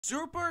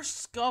Super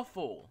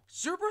Scuffle.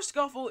 Super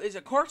Scuffle is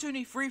a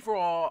cartoony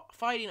free-for-all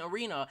fighting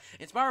arena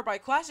inspired by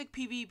classic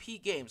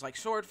PvP games like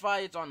sword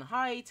fights on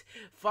height,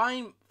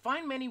 find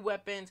many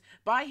weapons,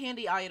 buy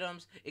handy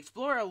items,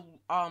 explore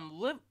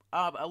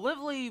a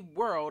lively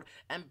world,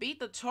 and beat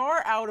the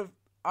tar out of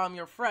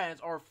your friends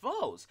or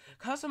foes.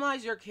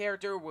 Customize your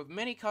character with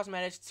many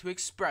cosmetics to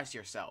express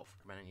yourself.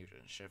 Recommend using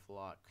shift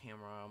lock,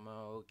 camera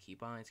mode,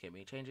 keybinds, can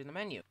be changed in the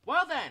menu.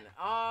 Well then,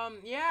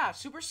 yeah,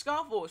 Super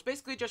Scuffle is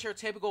basically just your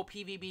typical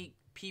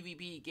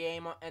PvP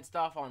game and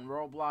stuff on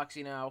Roblox,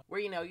 you know,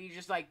 where, you know, you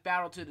just, like,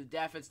 battle to the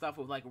death and stuff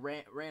with, like,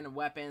 random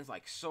weapons,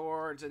 like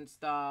swords and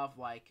stuff,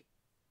 like,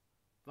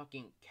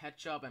 fucking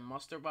ketchup and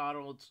mustard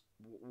bottles,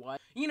 what?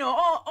 You know,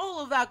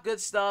 all of that good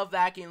stuff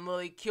that can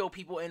really kill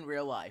people in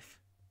real life.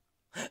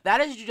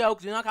 That is a joke.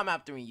 Do not come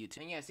after me,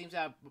 YouTube. And yeah, it seems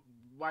that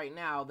right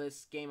now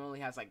this game only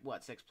has like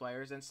what 6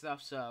 players and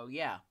stuff. So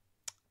yeah,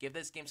 give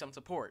this game some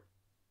support.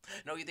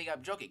 No, you think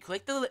I'm joking?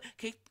 Click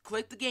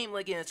the game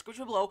link in the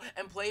description below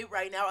and play it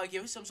right now and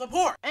give it some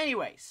support.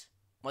 Anyways,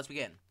 let's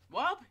begin.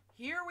 Well,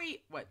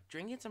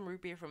 drinking some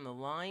root beer from the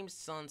Lime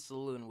Sun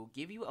Saloon will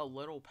give you a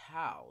little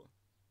pal.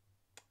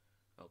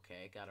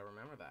 Okay, gotta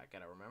remember that.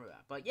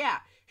 But yeah,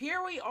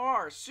 here we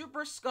are,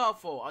 Super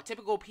Scuffle, a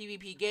typical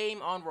PvP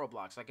game on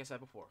Roblox, like I said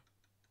before.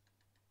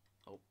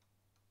 Oh,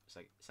 it's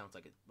like sounds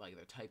like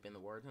they're typing the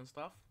words and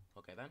stuff.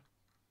 Okay then.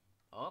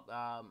 Oh,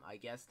 I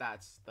guess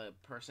that's the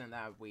person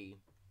that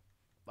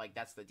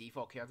that's the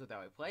default character that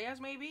we play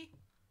as, maybe.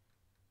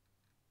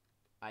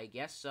 I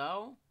guess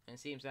so. And it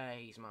seems that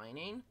he's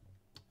mining.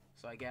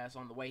 So I guess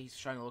on the way he's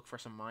trying to look for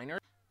some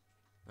miners.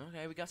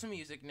 Okay, we got some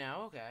music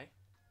now. Okay.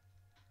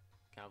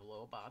 Kind of a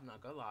little bob,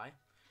 not gonna lie.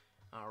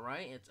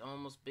 Alright, it's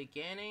almost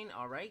beginning.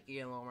 Alright,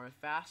 getting a little more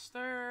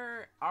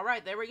faster.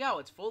 Alright, there we go.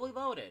 It's fully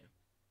loaded.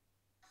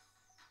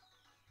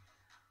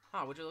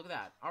 Huh, would you look at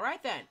that?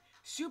 Alright then.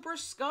 Super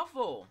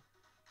Scuffle.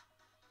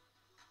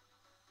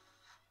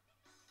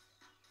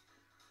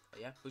 Oh,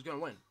 yeah? Who's gonna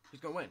win? Who's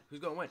gonna win? Who's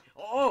gonna win?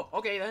 Oh,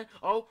 okay then.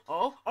 Oh,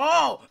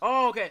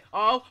 okay.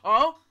 Oh!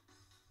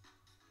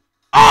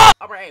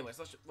 Alright, anyways,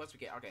 let's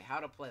begin. Okay, how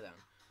to play them.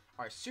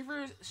 Alright,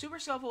 Super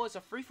Scuffle is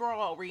a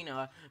free-for-all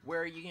arena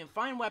where you can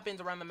find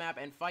weapons around the map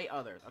and fight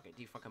others. Okay,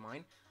 do you fucking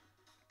mind?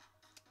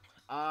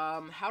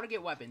 How to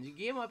get weapons. You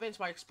get weapons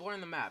by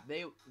exploring the map.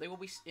 They will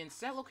be in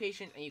set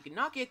locations and you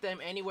cannot get them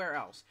anywhere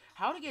else.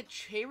 How to get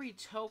cherry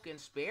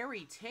tokens,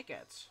 berry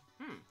tickets.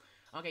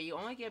 Okay, you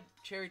only get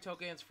cherry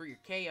tokens for your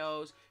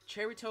KOs.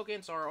 Cherry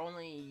tokens are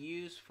only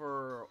used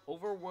for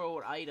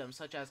overworld items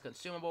such as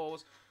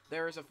consumables.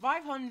 There is a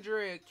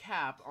 500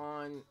 cap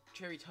on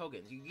cherry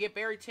tokens. You can get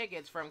berry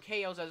tickets from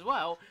KOs as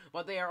well,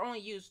 but they are only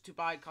used to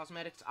buy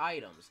cosmetics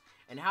items.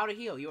 And how to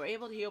heal. You are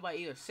able to heal by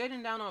either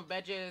sitting down on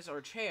benches or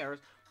chairs,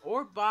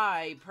 or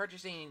by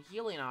purchasing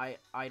healing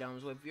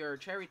items with your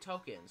cherry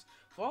tokens.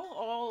 Follow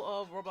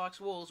all of Roblox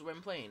rules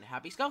when playing.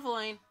 Happy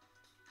scuffling!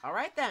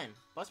 Alright then,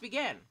 let's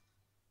begin.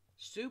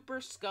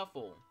 Super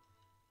Scuffle.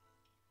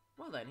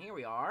 Well then, here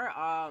we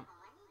are.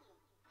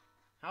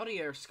 Howdy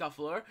there,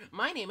 Scuffler.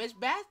 My name is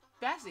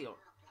Basil.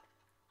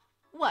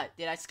 What,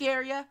 did I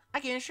scare ya?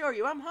 I can assure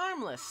you I'm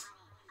harmless.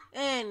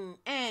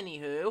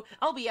 Anywho,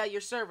 I'll be at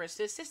your service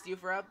to assist you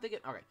throughout the...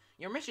 Okay,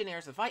 your mission here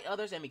is to fight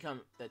others and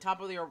become the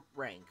top of your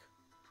rank.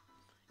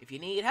 If you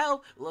need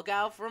help, look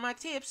out for my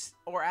tips,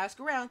 or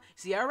ask around.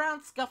 See you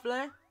around,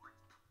 Scuffler.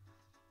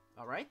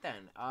 Alright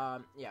then,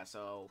 yeah,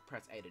 so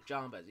press A to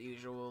jump as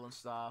usual and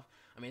stuff.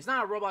 I mean, it's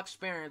not a Roblox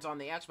experience on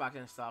the Xbox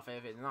and stuff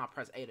if it's not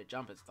press A to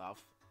jump and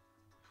stuff.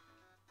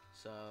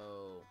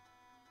 So...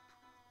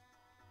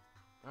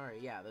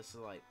 Alright, yeah, this is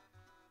like...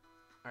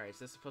 Alright, is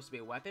this supposed to be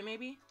a weapon,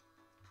 maybe?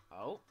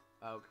 Oh,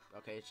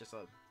 okay, it's just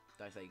a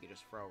dice that you can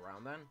just throw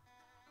around then.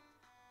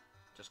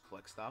 Just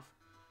click stuff.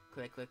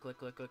 Click. I'm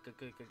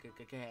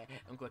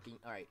clicking.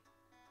 Alright,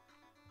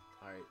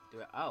 do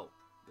it. Oh,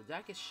 the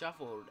deck is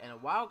shuffled and a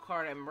wild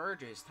card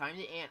emerges. Time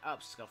to ant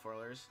up,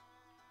 Scufflers.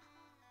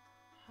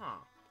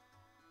 Huh.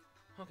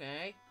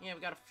 Okay, yeah,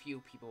 we got a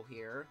few people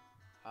here.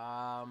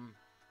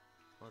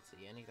 Let's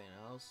see, anything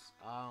else?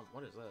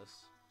 What is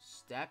this?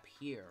 Step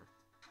here.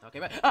 Okay,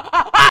 but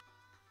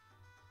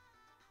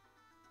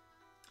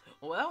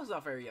well, that was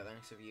not very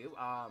nice of you.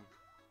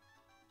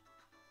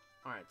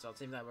 Alright, so it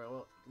seems that we're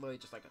really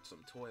just like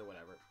some toy or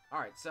whatever.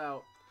 Alright,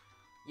 so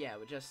yeah,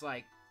 we just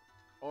like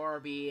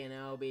RB and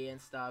LB and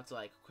stuff to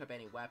like equip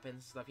any weapons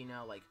and stuff, you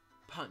know, like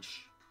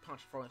punch,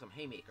 throwing some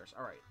haymakers.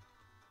 Alright,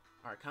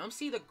 come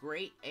see the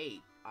Great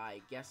Ape.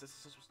 I guess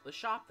this is the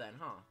shop then,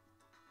 huh?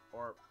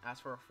 Or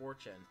ask for a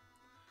fortune.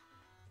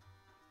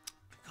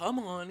 Come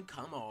on,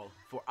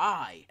 for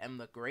I am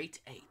the Great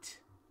Eight.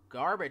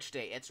 Garbage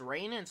day, it's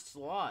rain and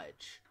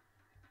sludge.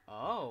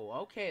 Oh,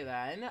 okay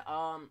then.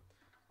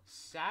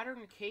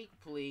 Saturn cake,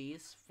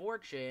 please,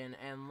 fortune,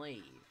 and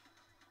leave.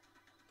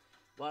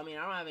 Well, I mean,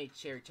 I don't have any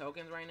cherry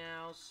tokens right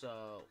now,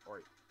 so...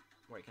 Or,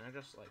 wait, can I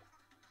just, like...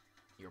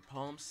 Your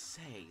palms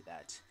say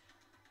that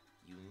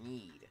you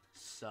need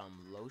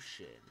some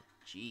lotion.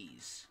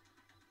 Jeez.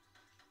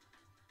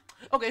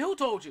 Okay, who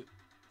told you?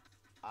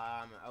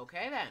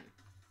 Okay then.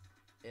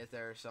 Is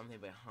there something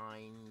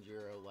behind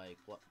your, like,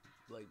 what,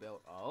 like, build?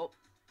 Oh,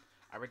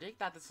 I predict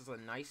that this is a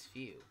nice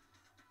view.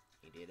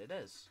 Indeed it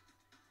is.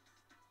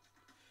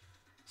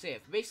 So yeah,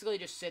 if you basically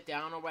just sit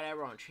down or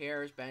whatever on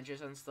chairs,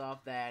 benches, and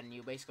stuff, then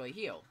you basically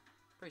heal.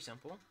 Pretty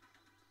simple.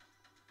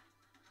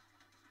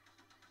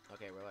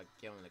 Okay, we're, like,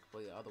 going the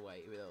completely other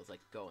way, even though it's, like,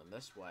 going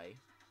this way.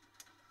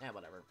 Yeah,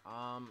 whatever.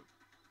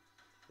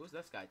 Who's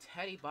this guy?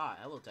 Teddy Bot.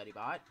 Hello, Teddy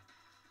Bot.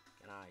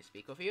 Can I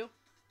speak with you?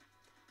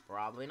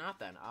 Probably not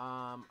then.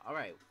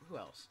 Alright, who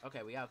else?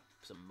 Okay, we have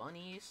some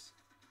monies.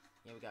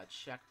 Yeah, we got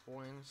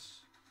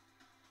checkpoints.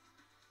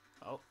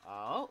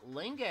 Oh,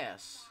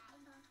 Lingus.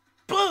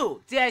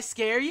 Boo! Did I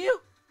scare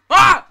you?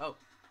 Ah!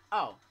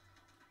 Oh.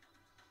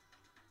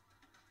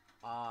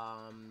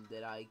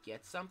 Did I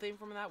get something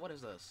from that? What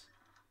is this?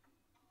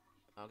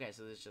 Okay,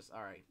 so this is just,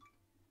 alright.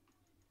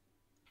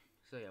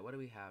 So yeah, what do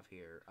we have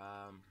here?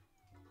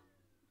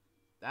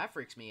 That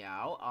freaks me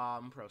out.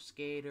 Pro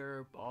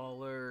Skater,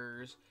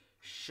 Ballers,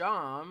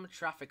 Shum,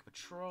 Traffic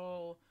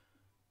Patrol,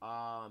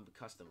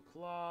 Custom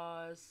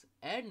Claws,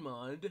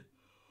 Edmund.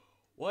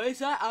 What is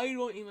that? I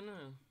don't even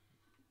know.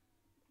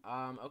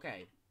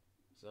 Okay.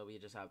 So we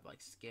just have,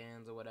 like,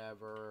 skins or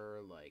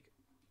whatever, like,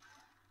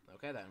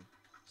 okay then.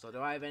 So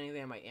do I have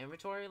anything in my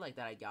inventory, like,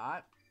 that I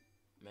got?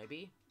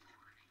 Maybe?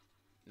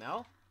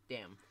 No?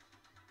 Damn.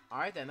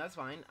 Alright then, that's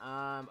fine.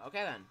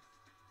 Okay then.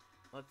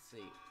 Let's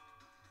see.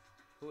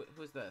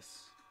 Who's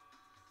this?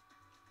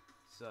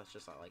 So it's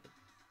just like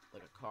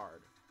a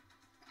card.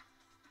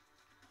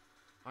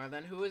 Alright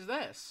then, who is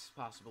this,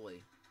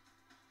 possibly?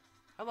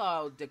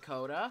 Hello,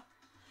 Dakota.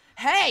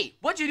 Hey!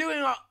 What you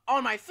doing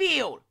on my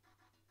field?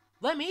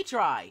 Let me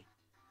try.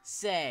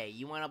 Say,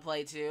 you wanna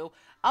play too?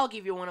 I'll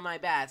give you one of my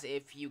bats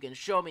if you can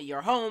show me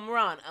your home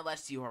run,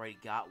 unless you already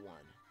got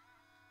one.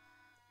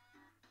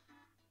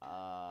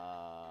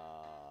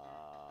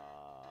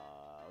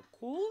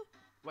 Cool?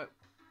 Wait, what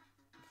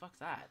the fuck's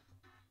that?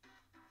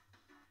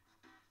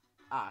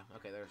 Ah,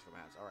 okay, there's the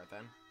mats. Alright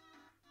then.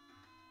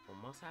 We'll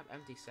must have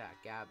empty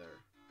sack. Gather.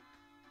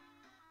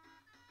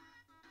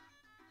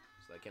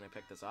 So, can I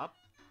pick this up?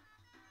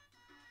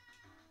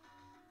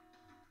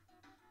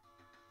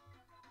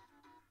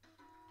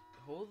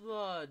 Hold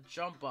the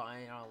jump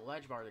button on a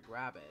ledge bar to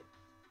grab it.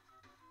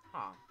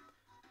 Huh.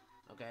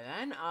 Okay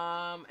then,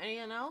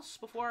 anything else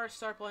before I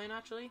start playing,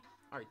 actually?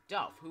 Alright,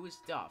 Duff. Who is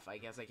Duff? I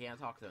guess I can't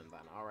talk to him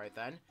then. Alright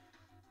then.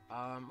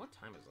 What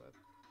time is it?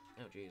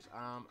 Oh, jeez.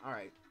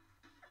 Alright.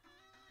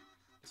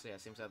 So yeah,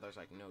 it seems that there's,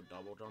 like, no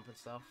double jump and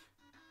stuff.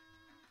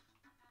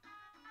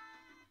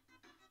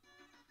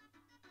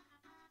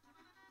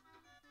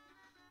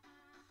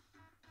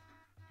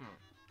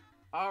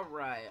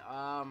 Alright,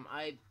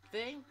 I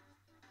think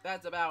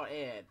that's about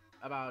it.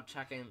 About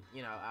checking,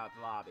 you know, out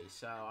the lobby.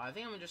 So, I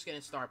think I'm just gonna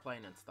start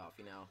playing and stuff,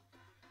 you know.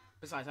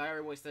 Besides, I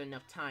already wasted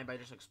enough time by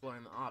just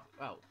exploring the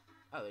Oh,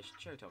 there's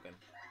a cherry token.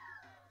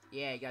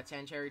 Yeah, you got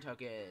 10 cherry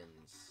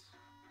tokens.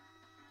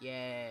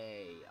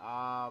 Yay.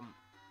 Yeah,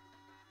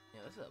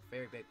 this is a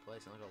very big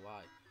place, I'm not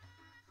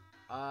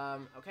gonna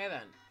lie. Okay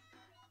then.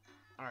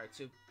 Alright,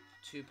 to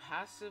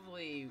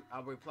passively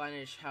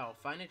replenish health,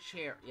 find a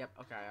chair. Yep,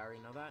 okay, I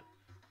already know that.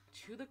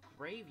 To the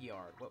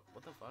graveyard.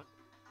 What the fuck?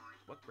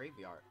 What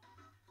graveyard?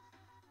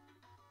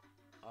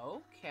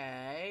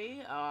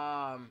 Okay,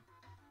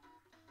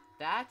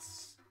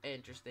 that's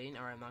interesting.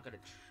 Alright, I'm not gonna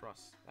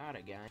trust that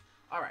again.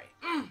 Alright.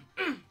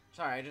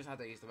 Sorry, I just had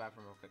to use the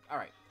bathroom real quick.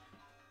 Alright.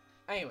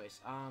 Anyways,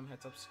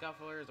 heads up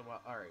scufflers.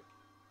 Alright.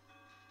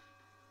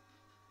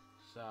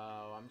 So,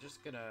 I'm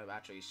just gonna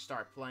actually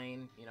start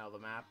playing, you know, the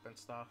map and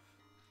stuff.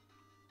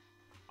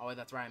 Oh, wait,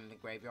 that's right, I'm in the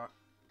graveyard.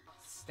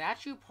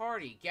 Statue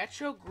party, get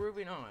your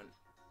grooving on.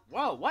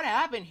 Whoa, what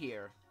happened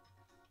here?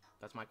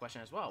 That's my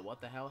question as well.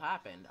 What the hell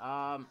happened?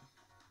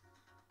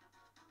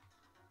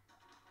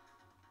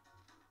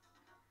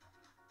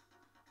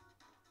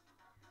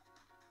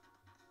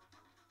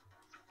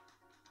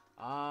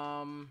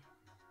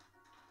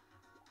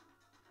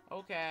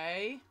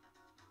 Okay.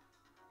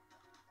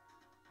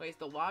 Wait, is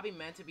the lobby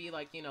meant to be,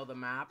 like, you know, the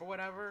map or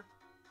whatever?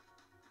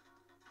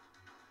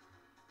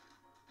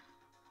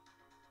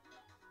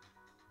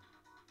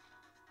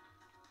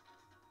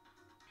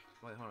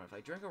 Wait, hold on. If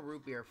I drink a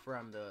root beer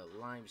from the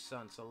Lime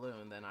Sun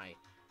Saloon, then I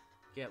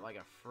get, like,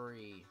 a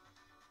free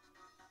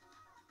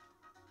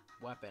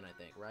weapon, I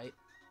think, right?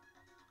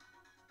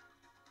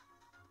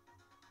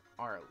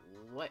 Alright,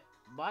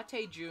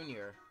 Latte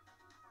Jr.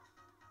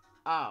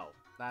 Oh,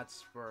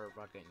 that's for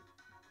fucking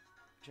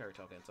cherry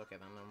tokens. Okay,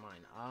 then never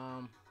mind.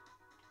 Alright,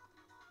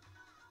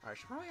 I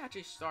should probably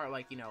actually start,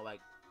 like, you know,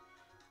 like,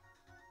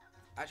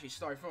 actually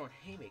start throwing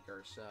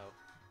haymakers, so.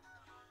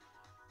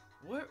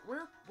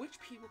 Which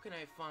people can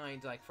I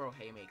find, like, throw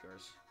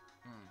haymakers?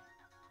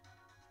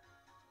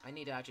 I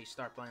need to actually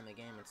start playing the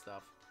game and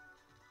stuff.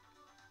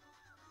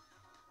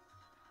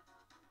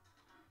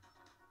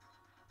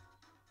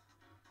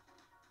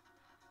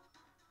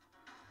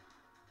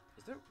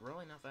 Is there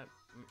really not that...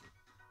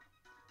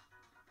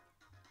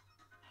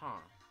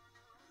 Huh.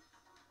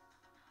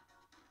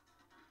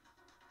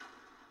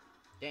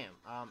 Damn,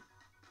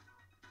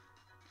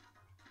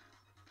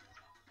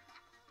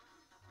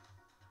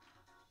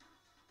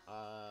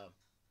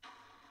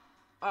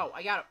 Oh,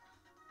 I got it.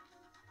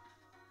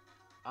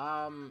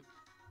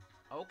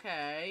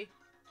 Okay.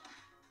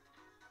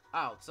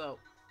 Oh, so.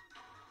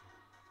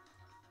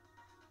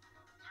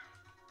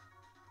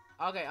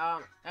 Okay,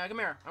 come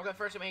here. I'm gonna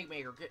first make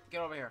maker.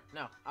 Get over here.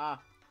 No,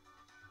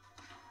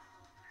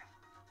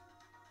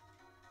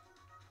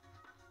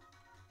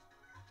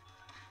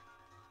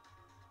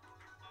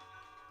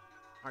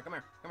 Alright, come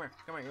here, come here,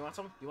 come here. You want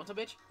some? You want some,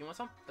 bitch? You want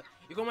some?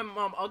 You call my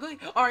mom ugly?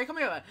 Alright, come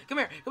here, come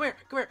here, come here,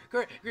 come here, come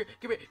here,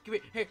 come here, come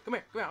here, hey, come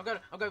here, come here.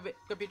 I'm gonna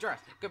beat your ass.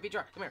 Gonna beat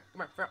your ass. Come here,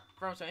 come here,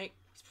 from some, hey,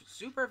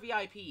 super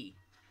VIP.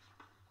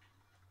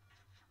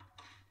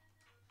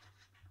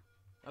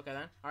 Okay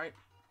then, alright.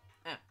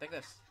 Take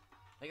this.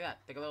 Take that.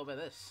 Take a little bit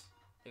of this.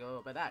 Take a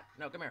little bit of that.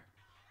 No, come here.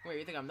 Come here,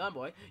 you think I'm done,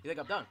 boy? You think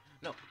I'm done?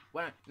 No,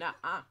 when nah,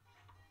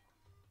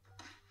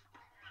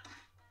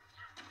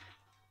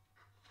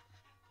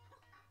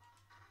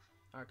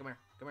 Alright, come here.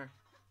 Come here.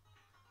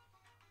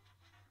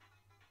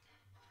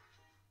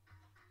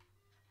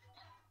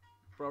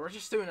 Bro, we're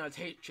just doing a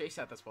chase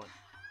at this point.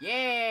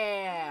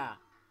 Yeah!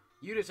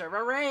 You deserve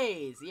a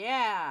raise!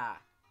 Yeah!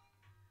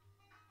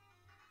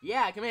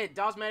 Yeah, committed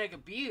cosmetic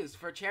abuse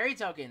for cherry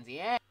tokens,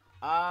 yeah!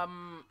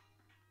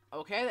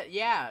 Okay,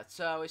 yeah,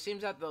 so it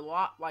seems that the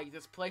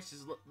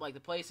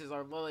places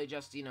are literally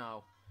just, you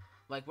know,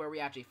 like where we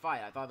actually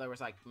fight. I thought there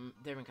was, like,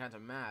 different kinds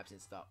of maps and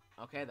stuff.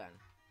 Okay, then.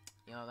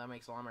 You know, that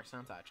makes a lot more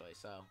sense, actually,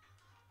 so.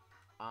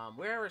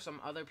 Where are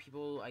some other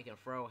people I can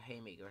throw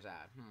haymakers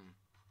at?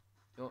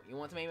 You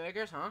want some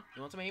haymakers, huh?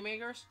 You want some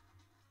haymakers?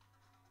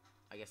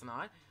 I guess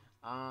not.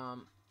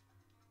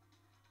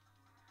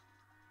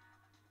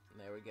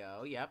 There we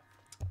go, yep.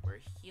 We're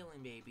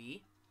healing,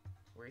 baby.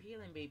 We're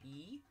healing,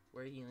 baby.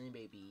 We're healing,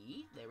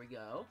 baby. There we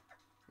go.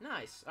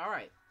 Nice,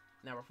 alright.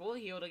 Now we're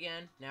fully healed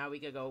again. Now we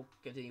can go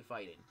continue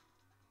fighting.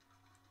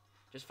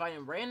 Just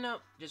finding random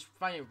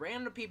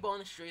people on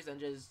the streets and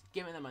just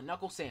giving them a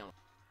knuckle sandwich.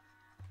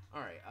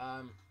 Alright,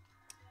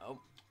 oh,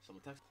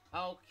 someone text.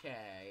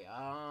 Okay,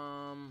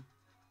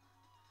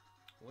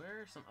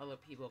 where are some other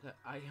people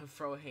I can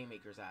throw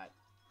haymakers at?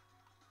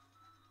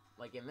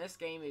 Like in this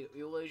game,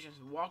 you literally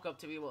just walk up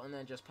to people and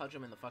then just punch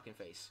them in the fucking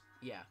face.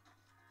 Yeah.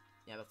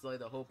 Yeah, that's literally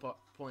the whole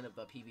point of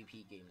the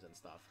PvP games and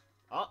stuff.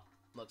 Oh,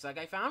 looks like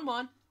I found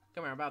one.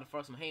 Come here, I'm about to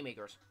throw some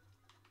haymakers.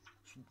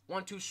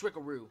 1, 2,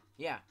 Shrickaroo.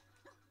 Yeah.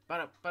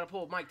 About to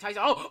pull Mike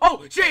Tyson.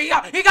 Oh, shit, he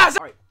got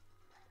Alright.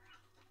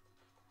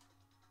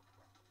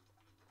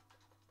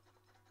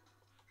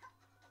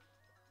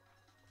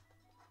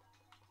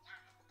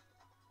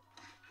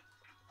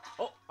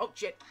 Oh,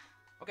 shit.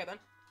 Okay, then.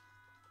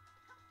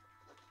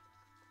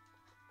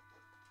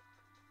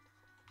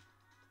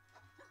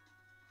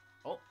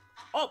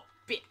 Oh,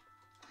 bit.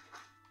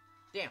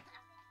 Damn.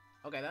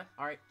 Okay, then.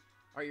 Alright.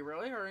 Are you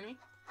really hurting me?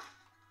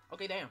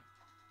 Okay, damn.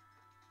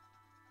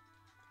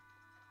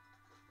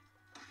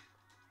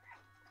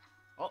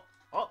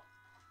 Oh.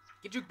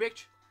 Get you,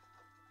 bitch.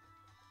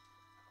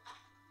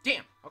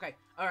 Damn. Okay.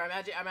 Alright,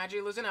 I'm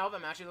actually losing health.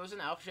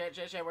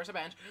 Shit. Where's the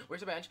bench?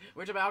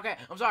 Okay,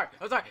 I'm sorry.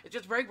 It's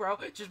just a break, bro.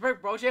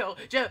 Chill.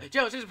 It's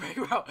just a break,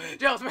 bro.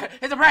 Chill,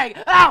 it's a break.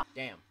 Ow!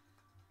 Damn.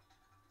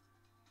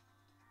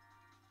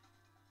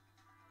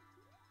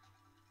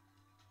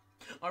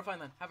 Alright, fine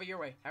then. Have it your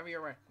way. I'm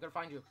gonna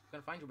find you.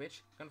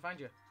 Bitch. Gonna find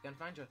you.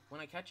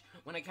 When I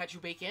catch you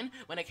bacon.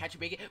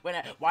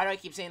 Why do I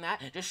keep saying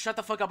that? Just shut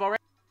the fuck up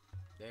already.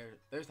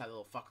 There's that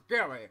little fucker.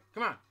 Get over here.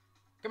 Come on.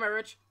 Come here,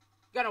 Rich.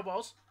 Got no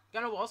balls.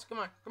 Come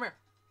on. Come here.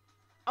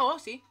 Oh, I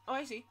see.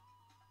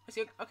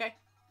 Okay.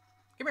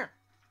 Come here.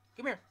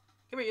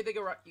 You think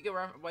you get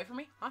run away from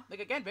me? Huh?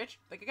 Think again, bitch.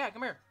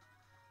 Come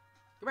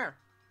here.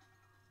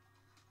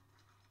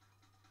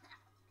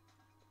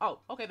 Oh,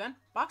 okay then.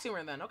 Boxing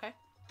ring then. Okay.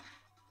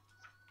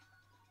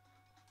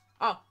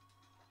 Oh.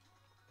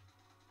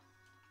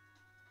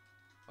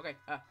 Okay,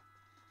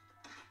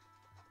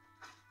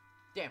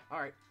 damn,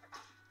 alright.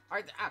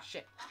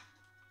 Shit.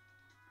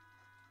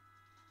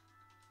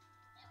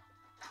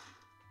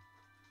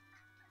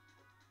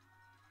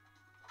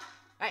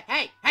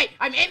 Hey,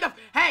 I'm in the,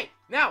 hey,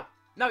 no,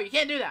 you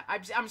can't do that.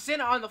 I'm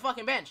sitting on the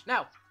fucking bench.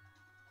 No,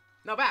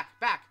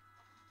 back.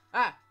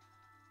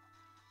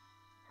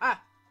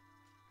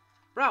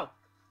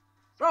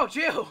 Bro,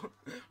 chill.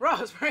 Bro,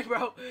 it's a prank,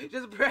 bro.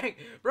 Just a prank.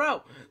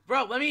 Bro,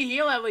 let me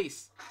heal at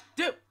least.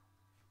 Dude.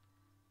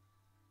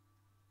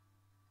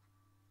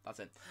 That's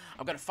it.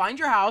 I'm gonna find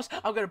your house.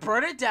 I'm gonna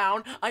burn it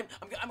down. I'm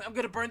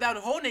gonna burn down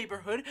the whole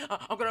neighborhood.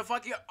 I'm gonna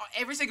fuck you,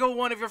 every single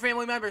one of your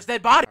family members'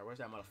 dead body. Where's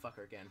that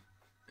motherfucker again?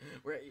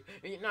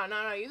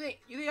 No. You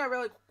think I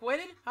really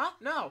quitted? Huh?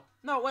 No.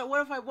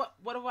 What if I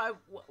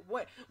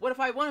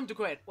want him to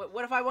quit?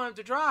 What if I want him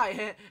to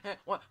try?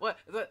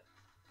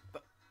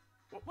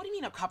 What do you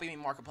mean I'm copying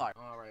Markiplier?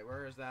 Alright,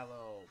 where is that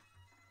little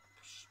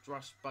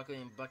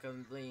buckling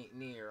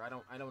near? I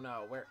don't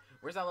know.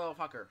 Where's that little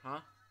fucker,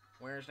 huh?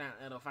 Where's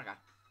that little fucker?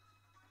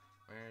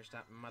 Where's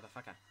that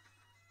motherfucker?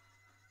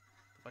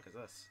 The fuck is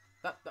this?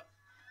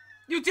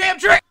 You damn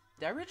tree!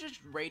 Did I really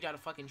just rage out a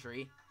fucking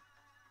tree?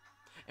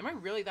 Am I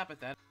really that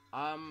pathetic?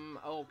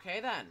 Okay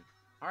then.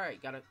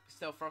 Alright, gotta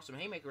still throw some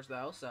haymakers,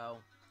 though, so...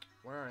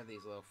 Where are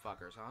these little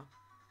fuckers, huh?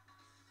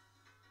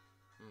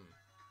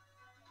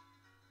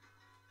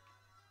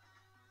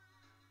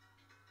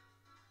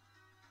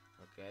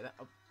 Okay, that...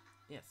 Oh,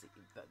 yeah, see,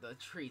 the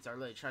trees are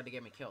literally trying to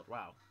get me killed.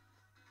 Wow.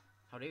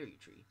 How dare you,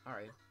 tree?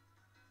 Alright.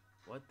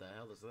 What the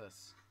hell is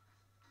this?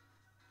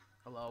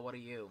 Hello, what are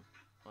you?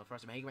 Want to throw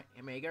some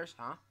haymakers,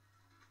 huh?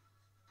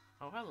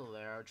 Oh, hello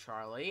there,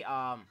 Charlie.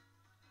 About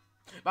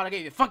to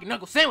give you a fucking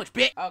knuckle sandwich,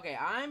 bitch! Okay,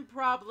 I'm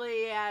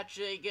probably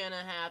actually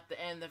gonna have to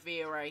end the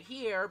video right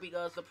here,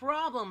 because the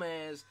problem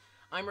is,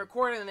 I'm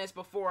recording this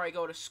before I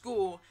go to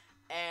school,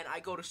 and I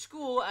go to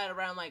school at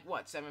around, like,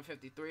 what,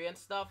 7:53 and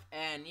stuff,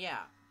 and yeah,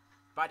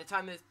 by the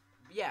time this,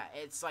 yeah,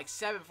 it's like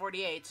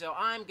 7:48, so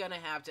I'm gonna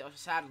have to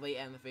sadly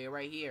end the video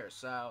right here,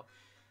 so...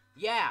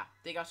 Yeah,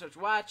 thank you guys so much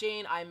for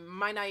watching. I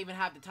might not even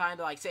have the time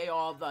to, like, say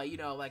all the, you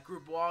know, like,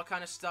 group wall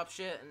kind of stuff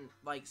shit, and,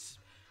 like,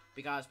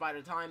 because by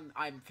the time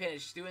I'm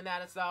finished doing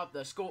that and stuff,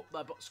 the school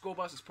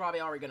bus is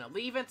probably already gonna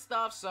leave and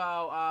stuff,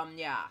 so,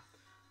 yeah.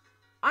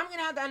 I'm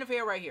gonna have to end the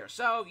video right here,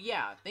 so,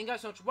 yeah, thank you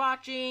guys so much for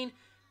watching.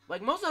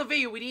 Like, most of the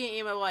video, we didn't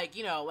even, like,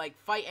 you know, like,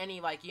 fight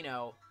any, like, you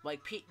know,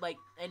 like,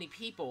 any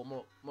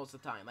people most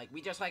of the time. Like,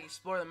 we just, like,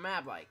 explore the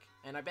map, like,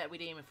 and I bet we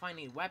didn't even find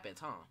any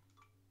weapons, huh?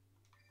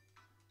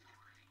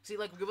 See,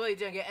 like, we really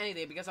didn't get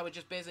anything because I was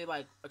just basically,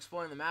 like,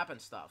 exploring the map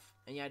and stuff.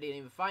 And yeah, I didn't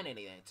even find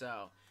anything,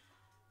 so...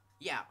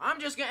 Yeah, I'm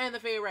just gonna end the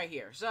video right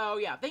here. So,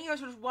 yeah, thank you guys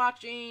for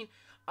watching.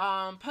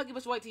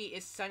 PuggyPugsonYT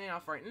is signing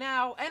off right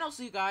now. And I'll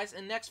see you guys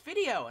in the next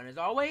video. And as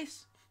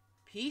always,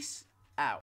 peace out.